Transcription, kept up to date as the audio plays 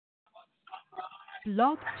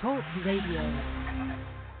Blog Talk Radio.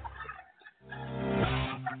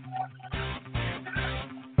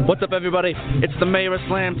 What's up, everybody? It's the mayor of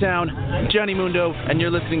Slamtown, Johnny Mundo, and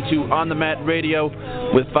you're listening to On the Mat Radio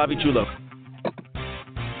with Fabi Chulo.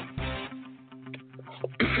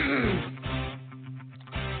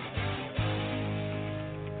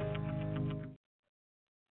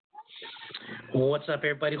 What's up,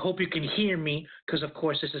 everybody? Hope you can hear me, because, of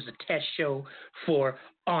course, this is a test show for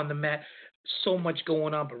On the Mat. So much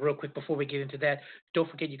going on, but real quick before we get into that, don't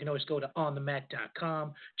forget you can always go to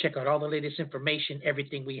onthemat.com, check out all the latest information,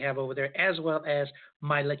 everything we have over there, as well as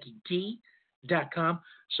myluckygee.com.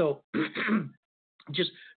 So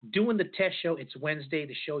just doing the test show. It's Wednesday.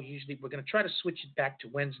 The show usually, we're going to try to switch it back to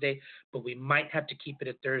Wednesday, but we might have to keep it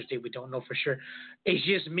at Thursday. We don't know for sure. It's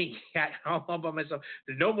just me. I'm all by myself.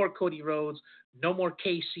 No more Cody Rhodes. No more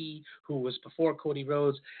Casey, who was before Cody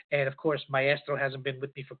Rhodes. And, of course, Maestro hasn't been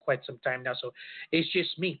with me for quite some time now. So it's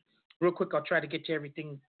just me. Real quick, I'll try to get to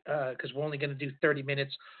everything because we're only going to do 30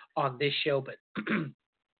 minutes on this show. But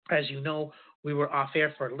as you know, we were off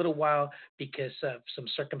air for a little while because of some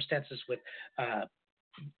circumstances with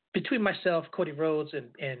between myself, Cody Rhodes,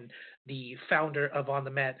 and the founder of On the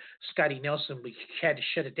Mat, Scotty Nelson. We had to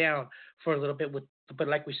shut it down for a little bit but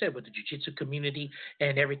like we said, with the jiu-jitsu community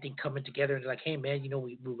and everything coming together, and like, hey man,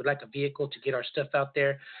 we would like a vehicle to get our stuff out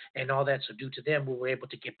there and all that. So due to them, we were able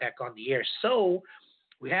to get back on the air. So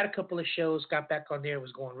we had a couple of shows, got back on there, it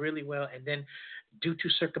was going really well, and then due to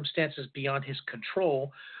circumstances beyond his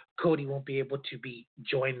control, Cody won't be able to be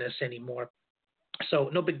joining us anymore. So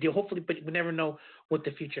no big deal. Hopefully, but we never know what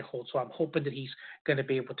the future holds. So I'm hoping that he's going to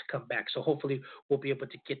be able to come back. So hopefully we'll be able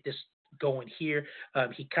to get this going here.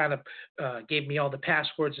 He kind of gave me all the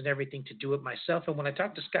passwords and everything to do it myself. And when I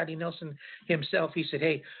talked to Scotty Nelson himself, he said,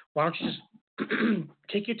 hey, why don't you just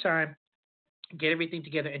take your time, get everything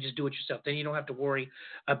together, and just do it yourself. Then you don't have to worry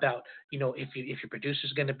about, if your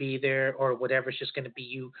producer's going to be there or whatever. It's just going to be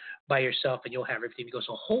you by yourself, and you'll have everything to go.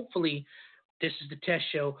 So hopefully this is the test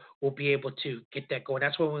show. We'll be able to get that going.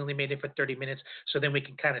 That's why we only made it for 30 minutes, so then we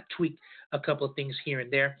can kind of tweak a couple of things here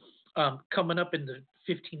and there. Coming up in the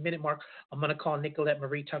 15-minute mark, I'm going to call Nicolette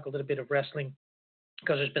Marie, talk a little bit of wrestling,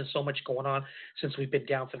 because there's been so much going on since we've been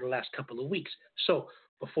down for the last couple of weeks. So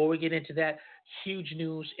before we get into that, huge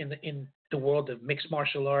news in the world of mixed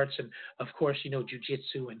martial arts and, of course,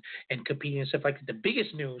 jiu-jitsu and competing and stuff like that. The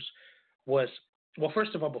biggest news was, well,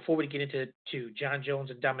 first of all, before we get into John Jones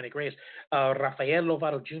and Dominic Reyes, Rafael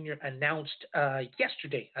Lovato Jr. announced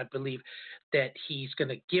yesterday, I believe, that he's going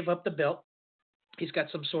to give up the belt. He's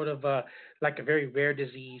got some sort of like a very rare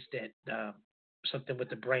disease that something with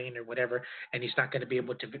the brain or whatever, and he's not going to be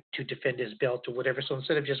able to defend his belt or whatever. So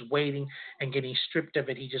instead of just waiting and getting stripped of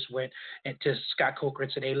it, he just went to Scott Coker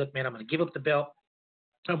and said, hey, look, man, I'm going to give up the belt.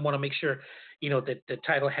 I want to make sure, that the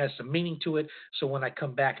title has some meaning to it. So when I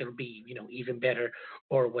come back, it'll be, even better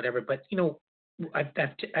or whatever. But, I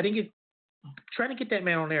think trying to get that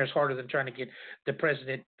man on air is harder than trying to get the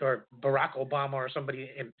president or Barack Obama or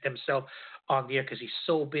somebody himself on the air, because he's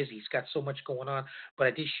so busy. He's got so much going on. But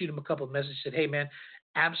I did shoot him a couple of messages, said, hey, man,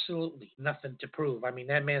 absolutely nothing to prove. I mean,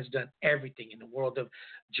 that man's done everything in the world of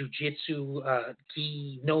jiu-jitsu,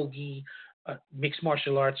 gi, no gi, mixed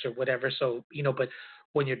martial arts or whatever. So, but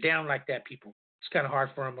when you're down like that, people, it's kind of hard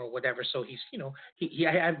for him or whatever. So he's,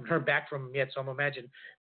 I haven't heard back from him yet. So I'm imagining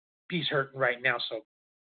he's hurting right now. So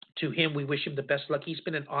to him, we wish him the best luck. He's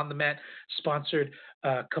been an On the Mat sponsored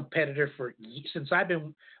competitor since I've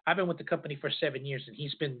been with the company for 7 years, and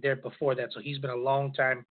he's been there before that. So he's been a long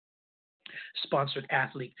time sponsored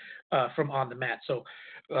athlete from On the Mat. So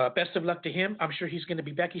best of luck to him. I'm sure he's going to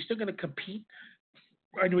be back. He's still going to compete.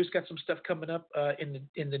 I know he's got some stuff coming up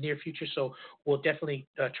in the near future, so we'll definitely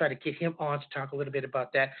try to get him on to talk a little bit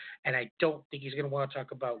about that. And I don't think he's going to want to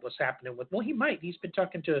talk about what's happening with. Well, he might. He's been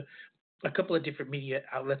talking to a couple of different media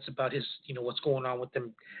outlets about his, what's going on with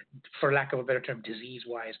them, for lack of a better term,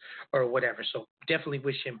 disease-wise or whatever. So definitely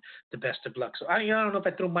wish him the best of luck. So I don't know if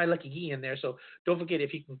I throw My Lucky Gi in there. So don't forget,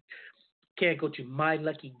 if you can go to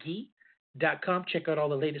myluckygee.com. Check out all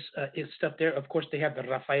the latest stuff there. Of course, they have the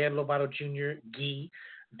Rafael Lovato Jr. gi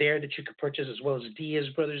there that you can purchase, as well as Diaz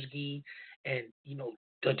Brothers gi, and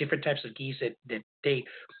the different types of gis that they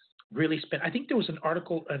really spent. I think there was an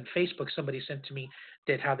article on Facebook somebody sent to me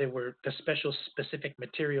that how they were the special specific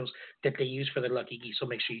materials that they use for the Lucky Gi. So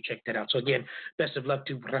make sure you check that out. So again, best of luck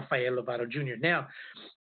to Rafael Lovato Jr. Now,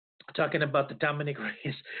 talking about the Dominic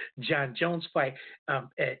Reyes John Jones fight,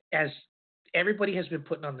 as everybody has been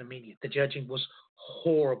putting on the media, the judging was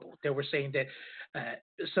horrible. They were saying that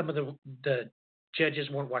some of the judges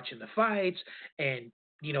weren't watching the fights, and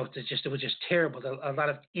it was just terrible. A lot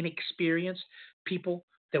of inexperienced people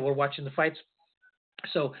that were watching the fights.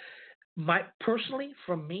 So my personally,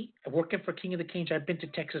 from me working for King of the Cage, I've been to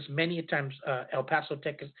Texas many a times. El Paso,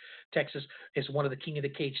 Texas is one of the King of the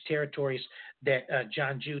Cage territories that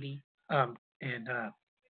John Judy and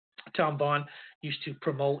Tom Vaughn used to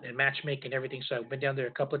promote and matchmake and everything. So I've been down there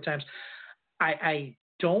a couple of times. I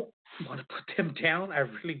don't want to put them down. I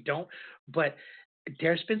really don't. But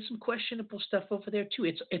there's been some questionable stuff over there too.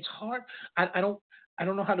 It's hard. I don't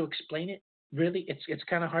know how to explain it. Really, it's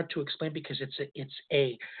kind of hard to explain because it's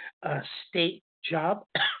a state job.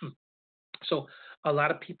 So a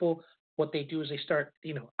lot of people, what they do is they start,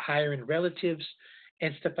 hiring relatives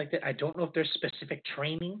and stuff like that. I don't know if there's specific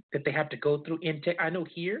training that they have to go through in tech. I know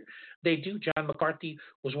here they do. John McCarthy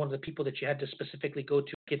was one of the people that you had to specifically go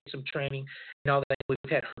to get some training and all that. We've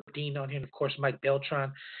had Herb Dean on here, and of course Mike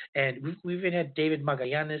Beltran, and we've even had David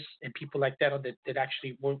Magallanes and people like that that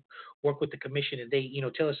actually work with the commission, and they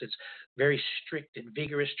tell us it's very strict and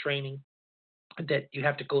vigorous training that you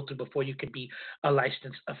have to go through before you can be a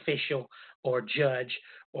licensed official or judge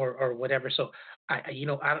or whatever. So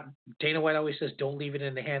Dana White always says don't leave it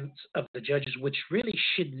in the hands of the judges, which really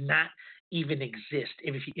should not even exist.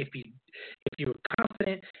 If you're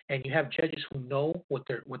confident and you have judges who know what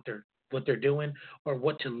they're doing or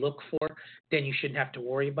what to look for, then you shouldn't have to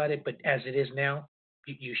worry about it. But as it is now,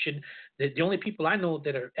 you should. The only people I know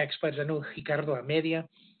that are ex-fighters, I know Ricardo Amedia.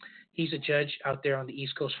 He's a judge out there on the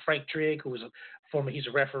East Coast. Frank Trigg, who was he's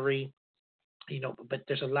a referee, but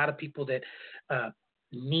there's a lot of people that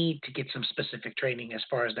need to get some specific training as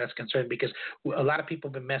far as that's concerned, because a lot of people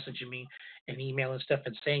have been messaging me and emailing stuff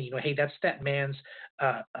and saying, hey, that's that man's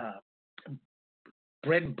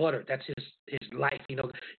bread and butter. That's his life.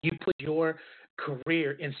 You put your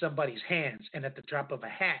career in somebody's hands, and at the drop of a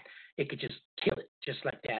hat, it could just kill it, just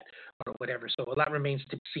like that, or whatever. So a lot remains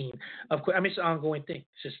to be seen. Of course, it's an ongoing thing.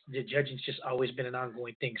 It's just the judging's just always been an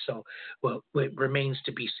ongoing thing. So, it remains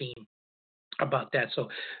to be seen about that. So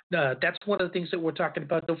that's one of the things that we're talking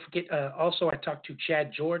about. Don't forget, also I talked to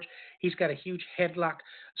Chad George. He's got a huge headlock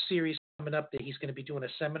series coming up that he's going to be doing a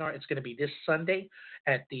seminar. It's going to be this Sunday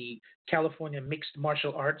at the California Mixed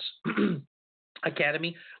Martial Arts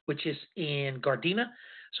Academy, which is in Gardena.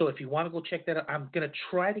 So if you want to go check that out, I'm going to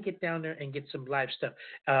try to get down there and get some live stuff.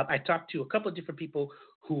 I talked to a couple of different people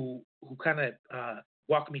who kind of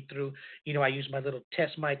walk me through. I use my little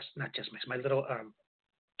my little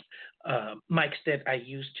mics that I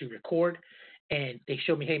use to record. And they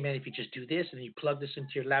show me, hey, man, if you just do this and you plug this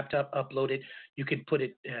into your laptop, upload it, you can put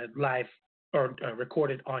it live or record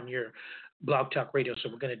it on your Blog Talk Radio. So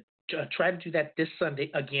we're going to try to do that this Sunday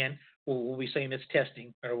again. We'll be saying it's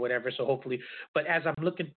testing or whatever. So hopefully, but as I'm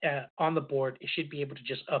looking on the board, it should be able to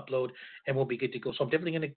just upload and we'll be good to go. So I'm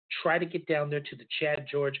definitely going to try to get down there to the Chad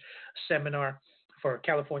George seminar for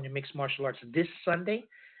California Mixed Martial Arts this Sunday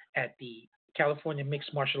at the California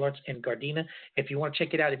Mixed Martial Arts in Gardena. If you want to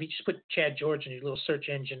check it out, if you just put Chad George in your little search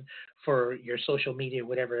engine for your social media,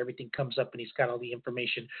 whatever, everything comes up and he's got all the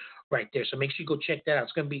information right there. So make sure you go check that out.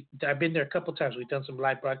 It's going to be, I've been there a couple of times. We've done some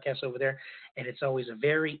live broadcasts over there, and it's always a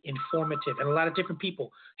very informative, and a lot of different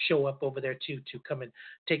people show up over there too to come and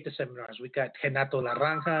take the seminars. We got Renato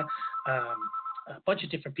Laranja, a bunch of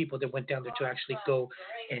different people that went down there to actually go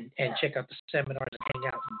and check out the seminars and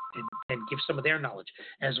hang out and give some of their knowledge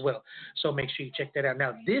as well. So make sure you check that out.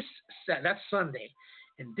 Now, that's Sunday.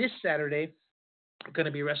 And this Saturday, I'm going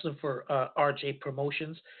to be wrestling for RJ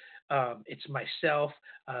Promotions. It's myself.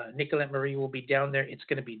 Nicolette Marie will be down there. It's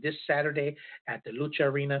going to be this Saturday at the Lucha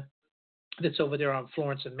Arena that's over there on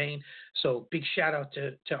Florence and Main. So big shout out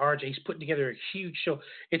to RJ. He's putting together a huge show.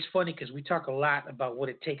 It's funny because we talk a lot about what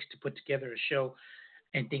it takes to put together a show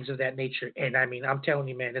and things of that nature. And I mean, I'm telling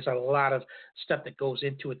you, man, there's a lot of stuff that goes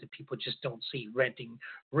into it that people just don't see. Renting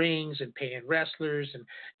rings and paying wrestlers and,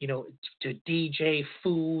 to DJ,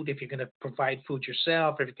 food, if you're going to provide food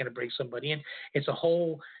yourself, if you're going to bring somebody in. It's a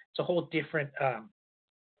whole different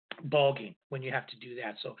ball game when you have to do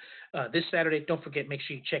that. So this Saturday, don't forget, make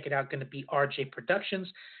sure you check it out. Going to be RJ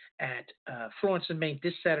Productions at Florence and Main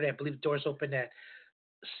this Saturday. I believe the doors open at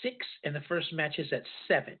 6 and the first match is at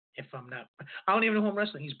 7. If I don't even know who I'm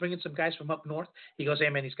wrestling. He's bringing some guys from up north. He goes, hey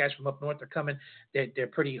man, these guys from up north are coming. They're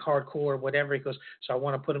pretty hardcore, whatever. He goes, so I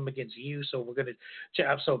want to put them against you. So we're gonna check.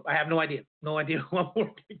 So I have no idea who I'm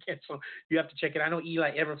working against. So you have to check it. I know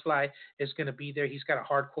Eli Everfly is gonna be there. He's got a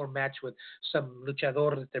hardcore match with some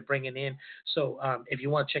luchador that they're bringing in. So if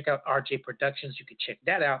you want to check out RJ Productions, you can check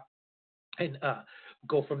that out and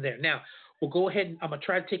go from there. Now, we'll go ahead and I'm going to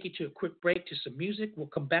try to take you to a quick break to some music. We'll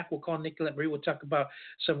come back. We'll call Nicolette Marie. We'll talk about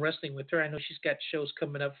some wrestling with her. I know she's got shows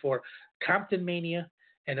coming up for Compton Mania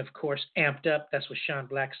and of course Amped Up. That's with Sean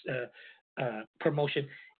Black's promotion.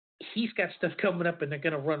 He's got stuff coming up, and they're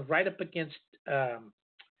going to run right up against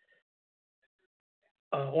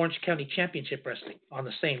Orange County Championship Wrestling on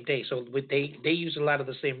the same day. So they use a lot of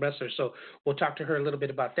the same wrestlers. So we'll talk to her a little bit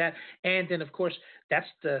about that. And then, of course, that's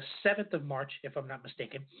the 7th of March, if I'm not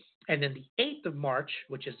mistaken. And then the 8th of March,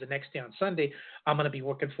 which is the next day on Sunday, I'm going to be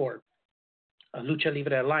working for Lucha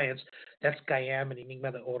Libre Alliance. That's Gayam and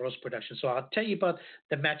Enigma de Oros production. So I'll tell you about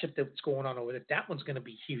the matchup that's going on over there. That one's going to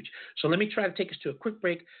be huge. So let me try to take us to a quick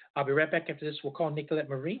break. I'll be right back after this. We'll call Nicolette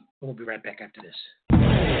Marie, and we'll be right back after this.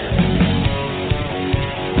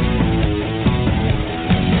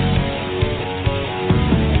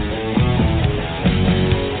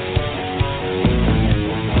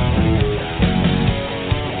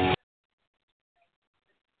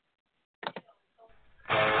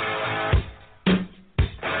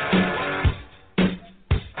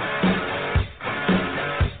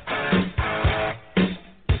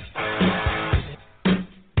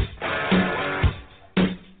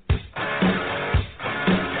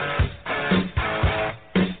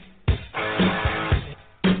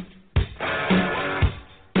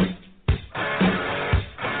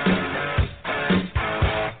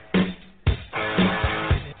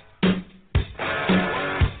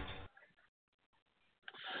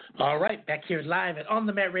 All right, back here live at On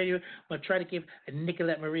the Mat Radio. I'm going to try to give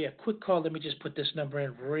Nicolette Marie a quick call. Let me just put this number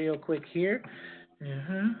in real quick here.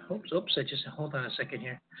 Oops, I just, hold on a second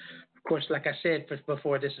here. Of course, like I said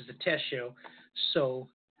before, this is a test show. So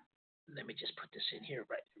let me just put this in here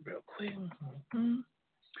real quick. And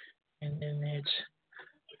then it's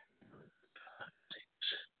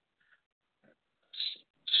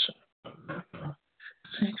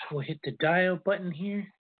 6. We'll hit the dial button here.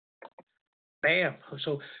 Bam.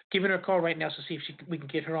 So giving her a call right now to see if we can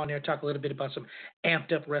get her on there and talk a little bit about some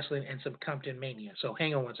Amped Up wrestling and some Compton Mania. So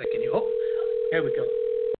hang on one second here. Oh, there we go.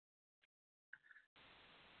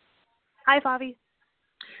 Hi, Bobby.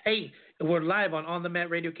 Hey, we're live on the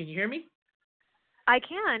Mat Radio. Can you hear me? I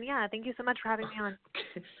can, yeah. Thank you so much for having me on.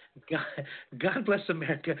 God bless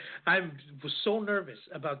America. I was so nervous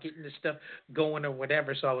about getting this stuff going or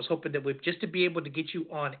whatever, so I was hoping that just to be able to get you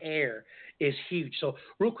on air is huge. So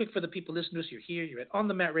real quick for the people listening to us, you're here, you're at On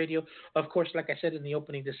the Mat Radio. Of course, like I said in the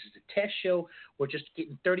opening, this is a test show. We're just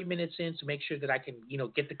getting 30 minutes in to make sure that I can,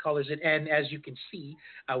 get the callers in. And as you can see,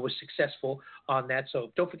 I was successful on that.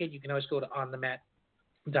 So don't forget, you can always go to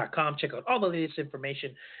onthemat.com. Check out all the latest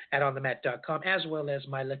information at onthemat.com, as well as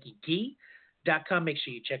myluckygee.com. Make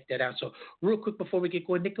sure you check that out. So real quick before we get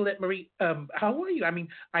going, Nicolette Marie, how are you? I mean,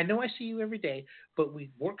 I know I see you every day, but we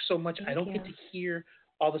work so much. I don't get to hear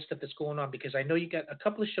all the stuff that's going on because I know you got a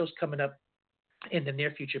couple of shows coming up in the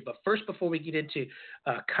near future. But first, before we get into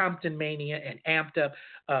Compton Mania and Amped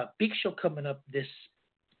Up, big show coming up this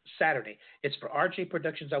Saturday. It's for RJ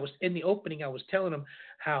Productions. I was in the opening. I was telling him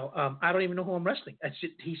how I don't even know who I'm wrestling.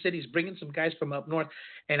 He said he's bringing some guys from up north,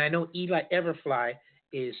 and I know Eli Everfly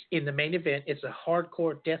is in the main event. It's a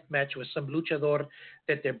hardcore death match with some luchador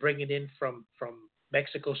that they're bringing in from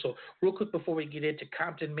Mexico. So real quick before we get into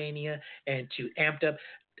Compton Mania and to Amped Up,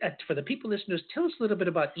 for the people listeners, tell us a little bit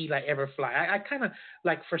about Eli Everfly. I kind of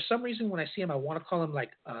like, for some reason, when I see him, I want to call him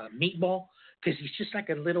like Meatball, because he's just like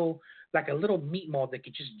a little meatball that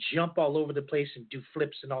could just jump all over the place and do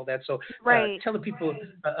flips and all that. So tell the people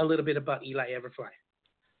a little bit about Eli Everfly.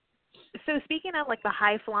 So speaking of like the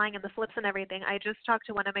high flying and the flips and everything, I just talked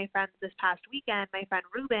to one of my friends this past weekend, my friend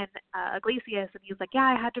Ruben Iglesias, and he was like,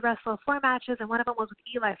 yeah, I had to wrestle 4 matches, and one of them was with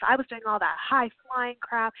Eli, so I was doing all that high flying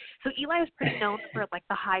crap. So Eli is pretty known for like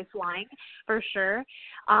the high flying, for sure.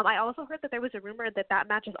 I also heard that there was a rumor that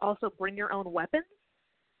match is also bring your own weapons,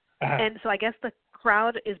 and so I guess the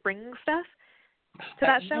crowd is bringing stuff to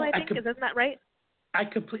that show, I think. Isn't that right? I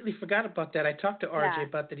completely forgot about that. I talked to RJ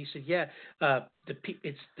about that. He said,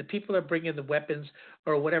 the people are bringing the weapons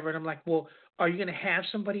or whatever. And I'm like, well, are you going to have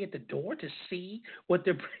somebody at the door to see what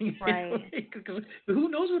they're bringing? Right. Because who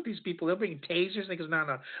knows what these people, they're bringing tasers. And he goes, no,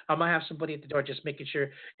 I'm going to have somebody at the door just making sure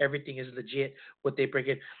everything is legit, what they bring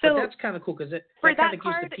in. So but that's kind of cool because that kind of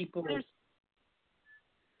gives the people.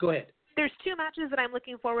 Go ahead. There's 2 matches that I'm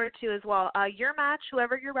looking forward to as well. Your match,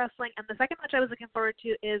 whoever you're wrestling, and the second match I was looking forward to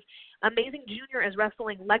is Amazing Junior is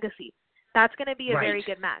wrestling Legacy. That's going to be a very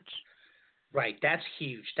good match. Right, that's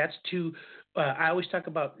huge. That's 2. I always talk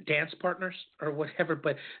about dance partners or whatever,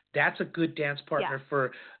 but that's a good dance partner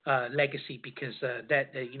for Legacy because and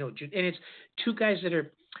it's 2 guys that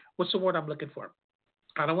are, what's the word I'm looking for?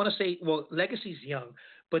 I don't want to say, well, Legacy's young,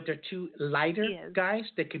 but they're two lighter He is. guys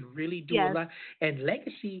that can really do a Yes. lot. And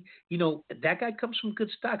Legacy, that guy comes from good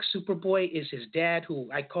stock. Superboy is his dad, who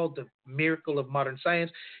I called the miracle of modern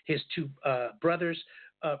science. His two brothers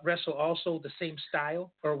wrestle also the same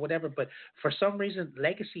style or whatever. But for some reason,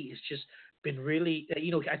 Legacy has just been really,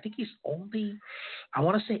 I think he's only, I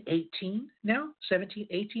want to say 18 now, 17,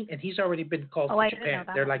 18, and he's already been called Oh, for I didn't know Japan.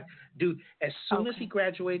 They're that. like, dude, as soon as he Okay.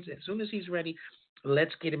 graduates, as soon as he's ready,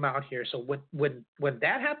 let's get him out here. So when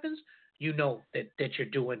that happens, you know that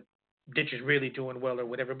you're really doing well or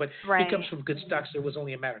whatever. But he comes Right. from good stocks. So it was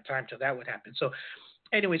only a matter of time till that would happen. So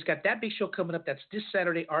anyways, got that big show coming up. That's this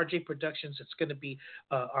Saturday, RJ Productions. It's going to be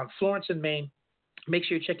on Florence and Maine. Make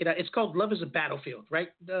sure you check it out. It's called Love is a Battlefield, right,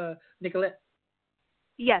 Nicolette?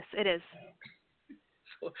 Yes, it is.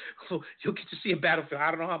 So you'll get to see a battlefield.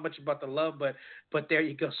 I don't know how much about the love, but there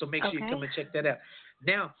you go. So make sure you come Okay. and check that out.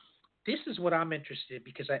 Now, this is what I'm interested in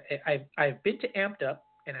because I've been to Amped Up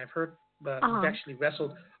and I've heard we've Uh-huh. actually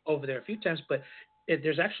wrestled over there a few times, but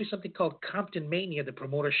there's actually something called Compton Mania. The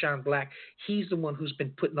promoter Sean Black, he's the one who's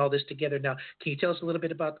been putting all this together. Now, can you tell us a little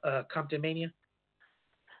bit about Compton Mania?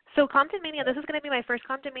 So Compton Mania, this is going to be my first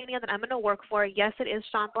Compton Mania that I'm going to work for. Yes, it is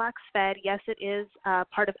Sean Black's Fed. Yes, it is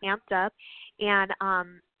part of Amped Up. And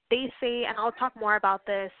they say, and I'll talk more about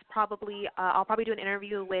this probably, I'll probably do an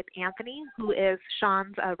interview with Anthony, who is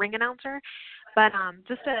Sean's ring announcer. But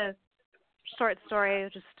just a short story,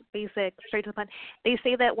 just basic, straight to the point. They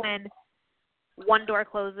say that when one door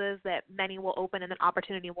closes, that many will open and an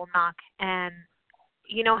opportunity will knock. And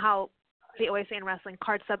you know how they always say in wrestling,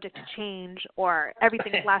 cards subject to change or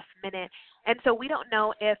everything's last minute. And so we don't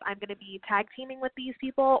know if I'm going to be tag teaming with these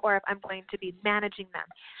people or if I'm going to be managing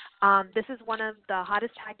them. This is one of the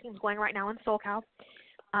hottest tag teams going right now in SoCal.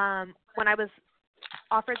 When I was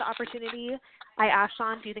offered the opportunity, I asked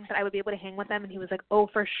Sean, do you think that I would be able to hang with them? And he was like, oh,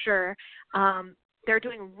 for sure. They're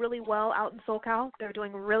doing really well out in SoCal. They're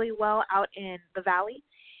doing really well out in the Valley.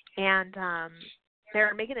 And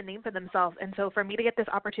they're making a name for themselves. And so for me to get this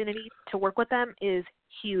opportunity to work with them is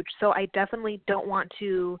huge. So I definitely don't want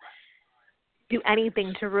to do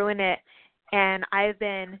anything to ruin it. And I've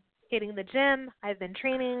been hitting the gym. I've been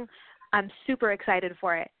training. I'm super excited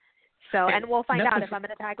for it. So, and we'll find out if I'm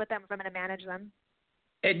going to tag with them, if I'm going to manage them.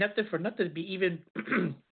 And nothing for nothing to be even.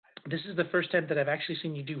 This is the first time that I've actually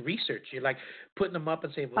seen you do research. You're like putting them up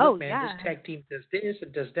and saying, well, Oh, look, man, yeah. this tag team does this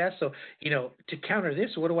and does that. So, to counter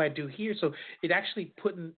this, what do I do here? So it actually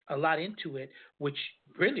putting a lot into it, which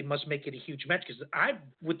really must make it a huge match because I'm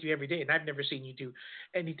with you every day and I've never seen you do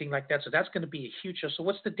anything like that. So that's going to be a huge show. So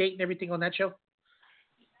what's the date and everything on that show?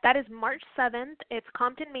 That is March 7th. It's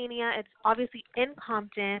Compton Mania. It's obviously in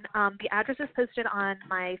Compton. The address is posted on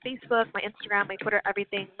my Facebook, my Instagram, my Twitter,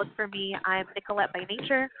 everything. Look for me. I'm Nicolette by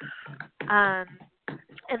nature. And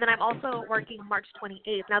then I'm also working March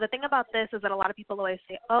 28th. Now, the thing about this is that a lot of people always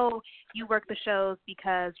say, oh, you work the shows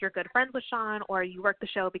because you're good friends with Sean, or you work the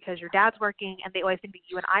show because your dad's working, and they always think that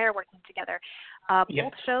you and I are working together. Yeah.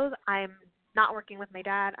 Both shows, I'm not working with my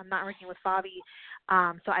dad. I'm not working with Bobby.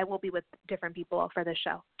 So I will be with different people for this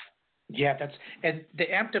show. Yeah, and the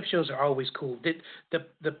amped up shows are always cool.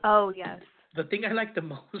 Oh, yes. The thing I like the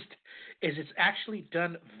most is it's actually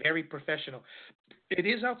done very professional. It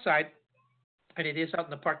is outside and it is out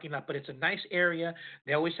in the parking lot, but it's a nice area.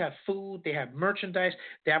 They always have food, they have merchandise,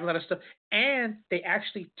 they have a lot of stuff, and they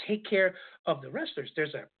actually take care of the wrestlers.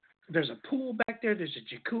 There's a pool back there, there's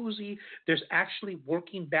a jacuzzi, there's actually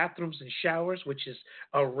working bathrooms and showers, which is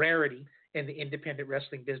a rarity in the independent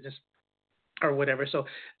wrestling business or whatever. So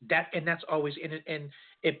that's always in it, and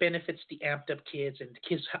it benefits the amped up kids, and the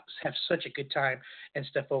kids have such a good time and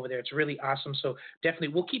stuff over there. It's really awesome. So definitely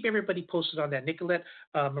we'll keep everybody posted on that. Nicolette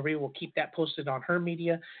Maria will keep that posted on her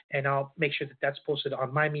media, and I'll make sure that that's posted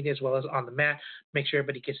on my media as well as on the mat. Make sure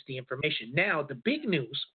everybody gets the information. Now the big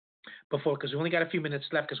news because we only got a few minutes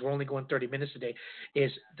left because we're only going 30 minutes today,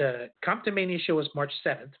 is the Compton Mania show is March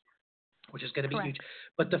 7th, which is going to be Correct. huge.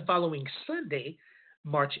 But the following Sunday,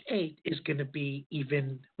 March 8th, is going to be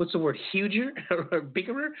even, what's the word, huger or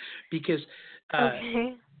bigger? Because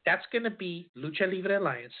Okay. that's going to be Lucha Libre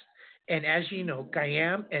Alliance. And as you know,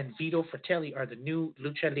 Kayam and Vito Fratelli are the new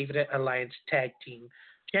Lucha Libre Alliance tag team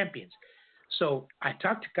champions. So I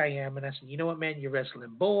talked to Kayam and I said, you know what, man, you're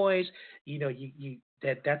wrestling boys. You know,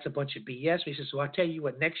 that's a bunch of BS. He says, so I'll tell you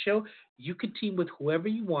what, next show, you can team with whoever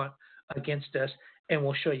you want against us, and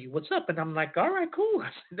we'll show you what's up. And I'm like, all right, cool. I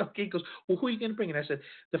said, okay. He goes, well, who are you going to bring? And I said,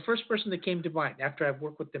 the first person that came to mind after I've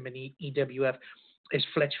worked with them in EWF is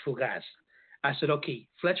Fletch Fugaz. I said, okay,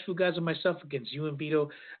 Fletch Fugaz and myself against you and Vito,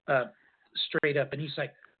 straight up. And he's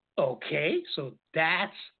like, Okay, so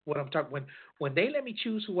that's what I'm talking. When they let me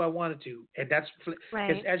choose who I wanted to, and that's because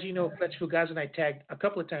Right. as you know, Fletch Fugazi and I tagged a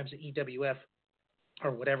couple of times at EWF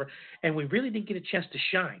or whatever, and we really didn't get a chance to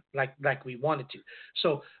shine like we wanted to.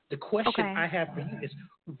 So the question Okay. I have for you is,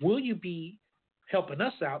 will you be helping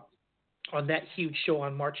us out on that huge show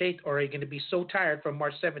on March 8th, or are you going to be so tired from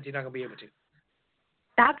March 7th you're not going to be able to?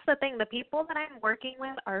 That's the thing. The people that I'm working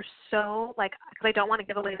with are so like, because I don't want to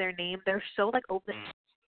give away their name. They're so like open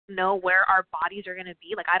to know where our bodies are going to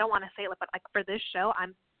be. Like, I don't want to say it, but like for this show,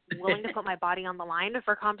 I'm willing to put my body on the line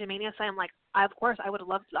for Compton Mania. So I'm like, of course, I would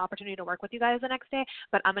love the opportunity to work with you guys the next day,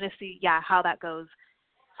 but I'm going to see, how that goes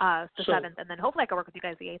the So 7th, and then hopefully I can work with you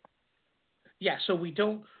guys the 8th. yeah, so we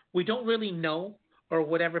don't really know or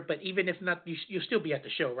whatever, but even if not, you'll still be at the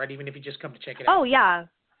show, right? Even if you just come to check it out. Oh, yeah.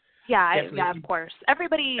 Yeah, yeah, of Definitely. course.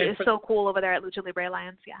 Everybody And is so cool over there at Lucha Libre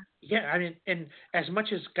Alliance, yeah. yeah, I mean, and as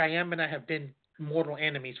much as Guyam and I have been mortal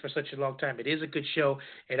enemies for such a long time, it is a good show.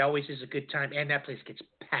 It always is a good time, and that place gets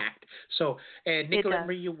packed. So, and It Nicolette does.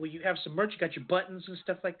 Marie, will you have some merch? You got your buttons and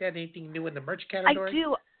stuff like that? Anything new in the merch I category?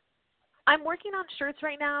 do. I'm working on shirts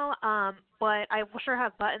right now, but I will sure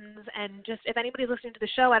have buttons. And just if anybody's listening to the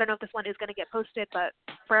show, I don't know if this one is going to get posted, but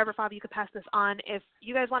Forever Fav, you could pass this on. If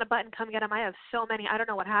you guys want a button, come get them. I have so many. I don't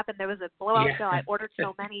know what happened. There was a blowout sale. I ordered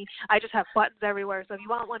so many. I just have buttons everywhere. So if you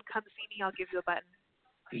want one, come see me. I'll give you a button.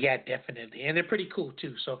 Yeah, definitely. And they're pretty cool,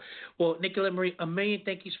 too. So, well, Nicolette Marie, a million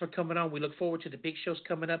thank yous for coming on. We look forward to the big shows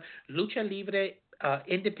coming up. Lucha Libre,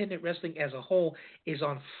 independent wrestling as a whole, is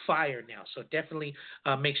on fire now. So definitely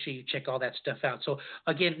make sure you check all that stuff out. So,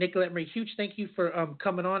 again, Nicolette Marie, huge thank you for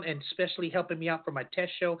coming on and especially helping me out for my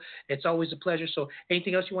test show. It's always a pleasure. So,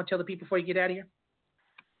 anything else you want to tell the people before you get out of here?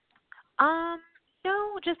 Um,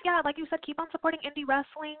 no, just like you said, keep on supporting indie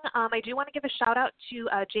wrestling. I do want to give a shout out to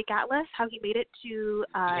Jake Atlas, how he made it to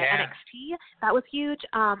Yeah. NXT. That was huge.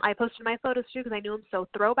 I posted my photos too because I knew him, so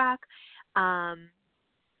throwback.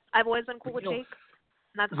 I've always been cool with You know, Jake,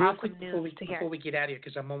 and that's real awesome quick news to hear. before we get out of here,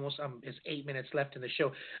 because there's 8 minutes left in the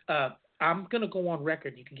show. I'm gonna go on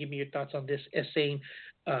record. You can give me your thoughts on this as saying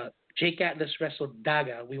Jake Atlas wrestled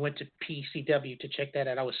Daga. We went to PCW to check that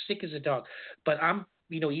out. I was sick as a dog, but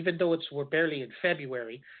even though we're barely in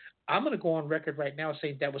February, I'm gonna go on record right now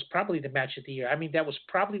saying that was probably the match of the year. I mean, that was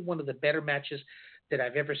probably one of the better matches that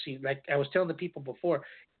I've ever seen. Like I was telling the people before,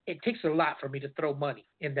 it takes a lot for me to throw money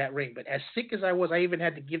in that ring. But as sick as I was, I even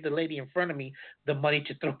had to give the lady in front of me the money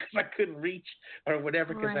to throw because I couldn't reach or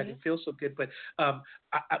whatever because I Right. didn't feel so good. But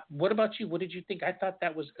what about you? What did you think? I thought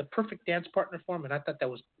that was the perfect dance partner for him, and I thought that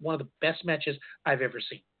was one of the best matches I've ever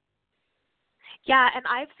seen. Yeah, and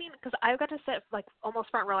I've seen because I've got to sit like almost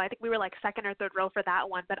front row. I think we were like second or third row for that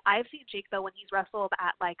one. But I've seen Jake though when he's wrestled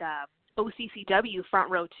at like OCCW front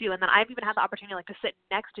row too, and then I've even had the opportunity like to sit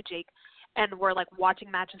next to Jake, and we're like watching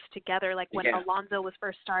matches together, like when Yeah. Alonzo was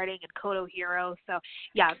first starting and Kodo Hero. So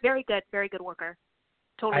yeah, very good worker.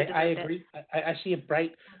 Totally I deserved it. agree. I see a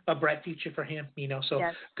bright future for him. So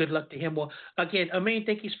Yes. good luck to him. Well, again, a million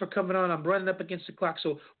thank yous for coming on. I'm running up against the clock,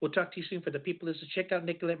 so we'll talk to you soon. For the people that check out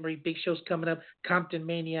Nicolette Marie, big shows coming up, Compton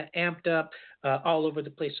Mania, Amped Up, all over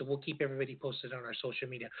the place. So we'll keep everybody posted on our social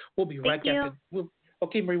media. We'll be right Thank back. you.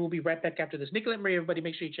 Okay, Marie, we'll be right back after this. Nicolette Marie, everybody,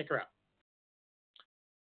 make sure you check her out.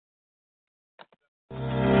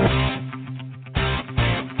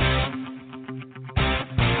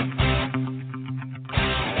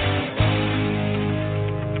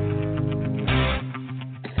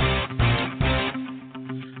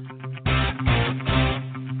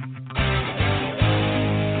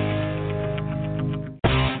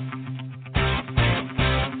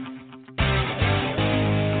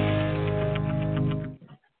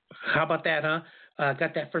 How about that, huh?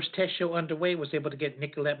 Got that first test show underway, was able to get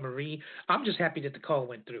Nicolette Marie. I'm just happy that the call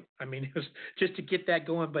went through. I mean, it was just to get that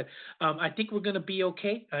going, but I think we're going to be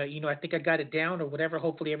okay. I think I got it down or whatever.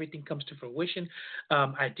 Hopefully everything comes to fruition.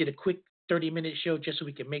 I did a quick 30-minute show just so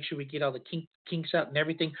we can make sure we get all the kinks out and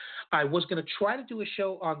everything. I was going to try to do a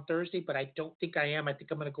show on Thursday, but I don't think I am. I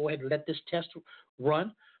think I'm going to go ahead and let this test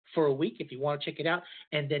run for a week if you want to check it out.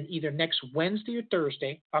 And then either next Wednesday or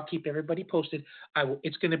Thursday, I'll keep everybody posted.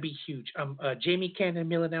 It's going to be huge. Jamie Cannon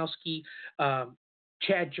Milanowski,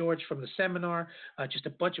 Chad George from the seminar, just a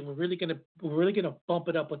bunch of. We're really gonna bump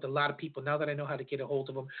it up with a lot of people now that I know how to get a hold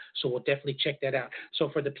of them. So we'll definitely check that out. So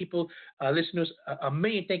for the people, listeners, a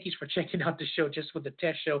million thank yous for checking out the show just with the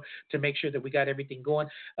test show to make sure that we got everything going.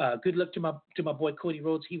 Good luck to my boy Cody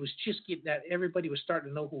Rhodes. He was just getting that. Everybody was starting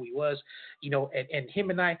to know who he was, and him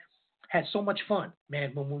and I had so much fun,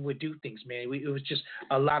 man, when we would do things, man. It was just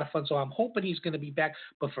a lot of fun. So I'm hoping he's going to be back.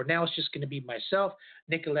 But for now, it's just going to be myself,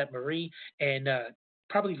 Nicolette Marie, and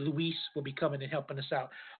probably Luis will be coming and helping us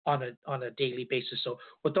out on a daily basis. So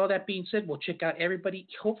with all that being said, we'll check out everybody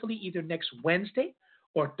hopefully either next Wednesday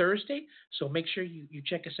or Thursday. So make sure you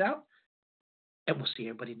check us out, and we'll see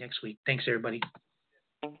everybody next week. Thanks, everybody.